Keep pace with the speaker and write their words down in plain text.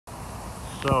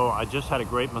So I just had a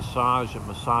great massage at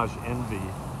Massage Envy.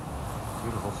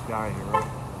 Beautiful sky here.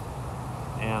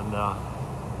 And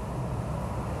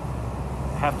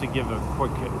have to give a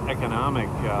quick economic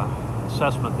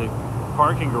assessment. The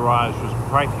parking garage was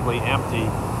practically empty.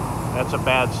 That's a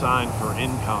bad sign for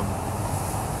income.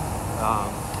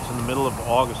 It's in the middle of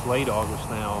August, late August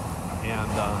now,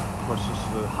 and of course this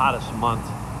is the hottest month.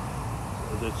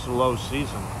 It's a low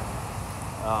season,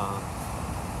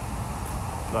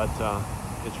 but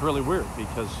it's really weird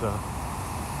because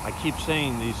I keep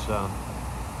saying these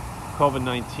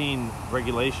COVID-19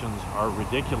 regulations are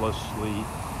ridiculously.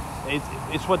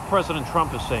 It's what President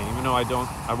Trump is saying. Even though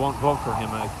I won't vote for him.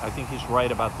 I think he's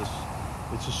right about this.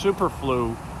 It's a super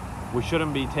flu. We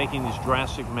shouldn't be taking these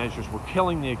drastic measures. We're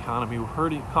killing the economy.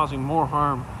 We're causing more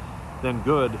harm than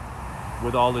good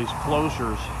with all these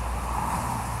closures,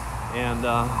 and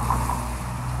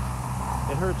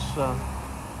it hurts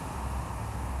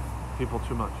people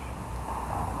too much.